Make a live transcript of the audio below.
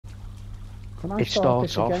Can I It start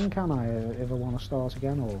this starts off. again, can I, if I want to start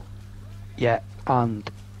again, or? Yeah, and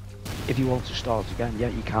if you want to start again, yeah,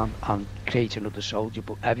 you can, and create another soldier,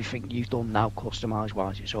 but everything you've done now, customised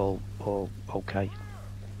wise, it's all okay.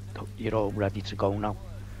 You're all ready to go now.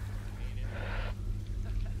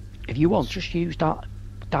 If you want, just use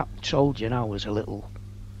that soldier now as a little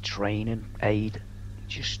training aid.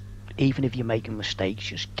 Just, even if you're making mistakes,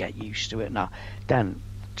 just get used to it now. Then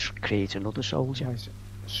create another soldier. Right,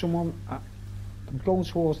 someone, I'm going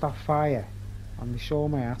towards that fire, and they saw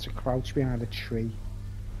me. I had to crouch behind a tree.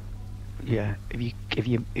 Yeah, if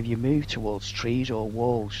you move towards trees or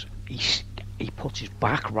walls, he puts his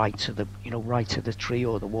back right to the right to the tree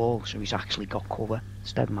or the wall, so he's actually got cover.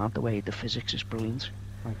 It's dead mad the way the physics is brilliant.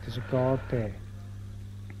 Like there's a guard there.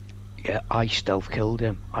 Yeah, I stealth killed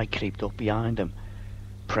him. I creeped up behind him,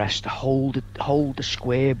 pressed hold the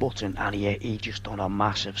square button, and he just done a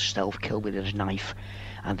massive stealth kill with his knife.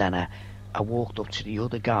 And then I walked up to the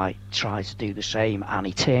other guy, tried to do the same, and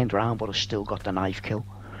he turned around, but I still got the knife kill.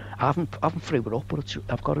 I haven't threw it up, but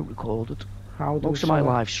I've got it recorded. Most of my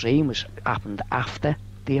live stream happened after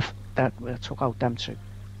that I took out them two.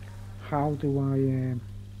 How do I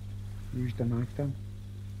use the knife then?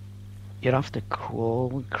 You have to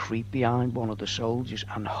crawl and creep behind one of the soldiers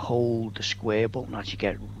and hold the square button. As you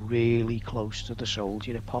get really close to the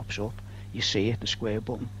soldier, it pops up. You see it, the square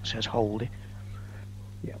button says hold it.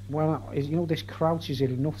 Yeah, well, you know, this crouch, is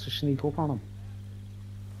it enough to sneak up on him?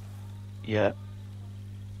 Yeah.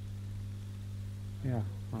 Yeah,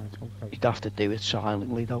 right, okay. You'd have to do it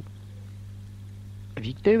silently though. If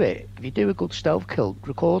you do a good stealth kill,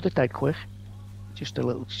 record it dead quick. Just a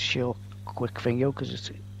little short, quick video, because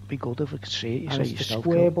it'd be good if I could see it. You and say it's the stealth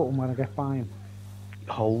square kill. button when I get by him.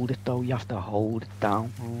 Hold it though, you have to hold it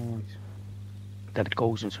down. Alright. Then it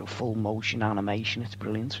goes into a full motion animation, it's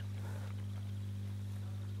brilliant.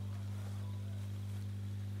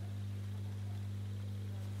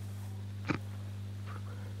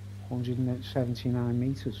 $179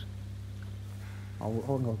 meters.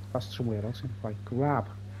 Oh no, that's somewhere else. Like grab,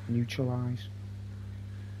 neutralize,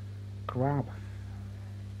 grab,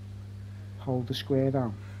 hold the square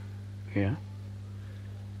down. Yeah.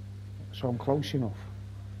 So I'm close enough.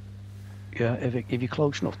 Yeah, if you're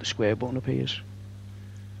close enough, the square button appears.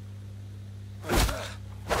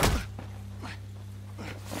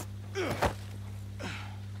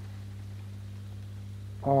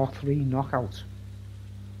 R3 knockout.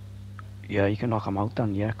 Yeah, you can knock them out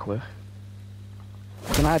then, yeah, quick.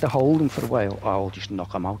 You can either hold them for a while, or I'll just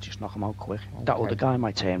knock them out quick. Okay. That other guy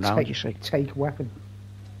might turn round, you see. Take weapon.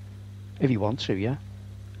 If you want to, yeah.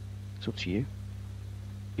 It's up to you.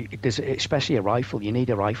 There's, especially a rifle, you need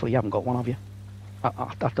a rifle, you haven't got one, have you?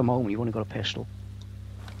 At the moment, you've only got a pistol.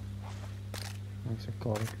 Nice, I've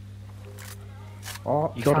got it.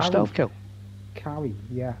 Oh, you got a stealth kill? Carry,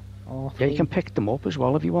 yeah. R3. Yeah, you can pick them up as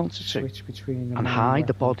well if you wanted to. Switch between them and hide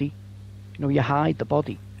the body. You know, you hide the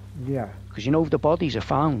body. Yeah. Because you know if the bodies are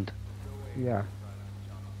found. Yeah.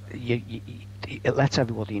 It lets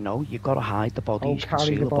everybody know you've got to hide the bodies,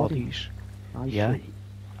 conceal the bodies. Yeah,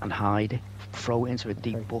 and hide it. Throw it into a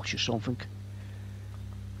deep bush or something.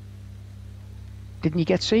 Didn't you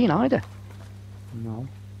get seen either? No.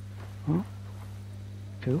 Huh?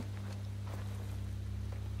 Cool.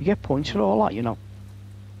 You get points for all that, you know.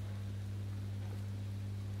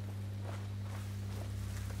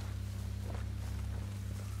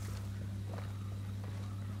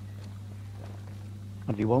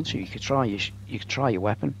 And if you want to, you could try your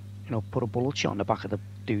weapon. You know, put a bullet shot in the back of the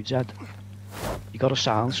dude's head. You got a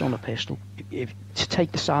silencer on a pistol. To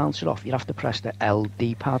take the silencer off, you have to press the L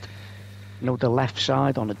D-pad. You know, the left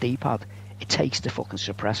side on the D-pad. It takes the fucking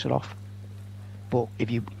suppressor off. But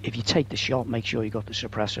if you take the shot, make sure you got the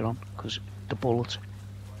suppressor on, because the bullet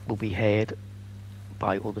will be heard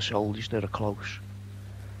by other soldiers that are close.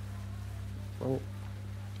 Well,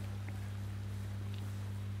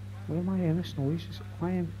 where am I hearing this noise? Am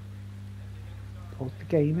I in the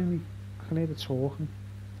game? I can hear the talking.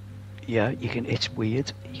 Yeah, you can. It's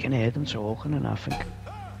weird. You can hear them talking and everything.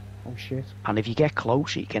 Oh shit! And if you get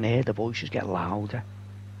closer, you can hear the voices get louder.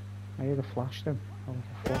 I hear the flash then. Oh,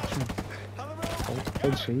 the flash now. Oh,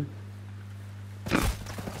 can see.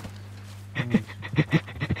 I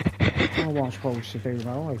don't know what I'm supposed to do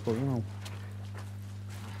now, like, but you know,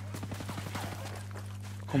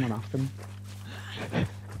 coming after me.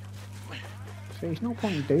 See, there's no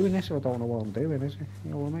point in doing this if I don't know what I'm doing, is it?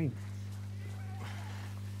 You know what I mean?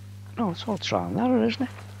 No, it's all trial and error, isn't it?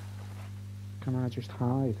 Can I just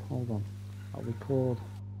hide? Hold on. I'll record.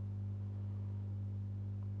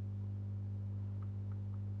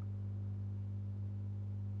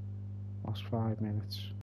 Last 5 minutes.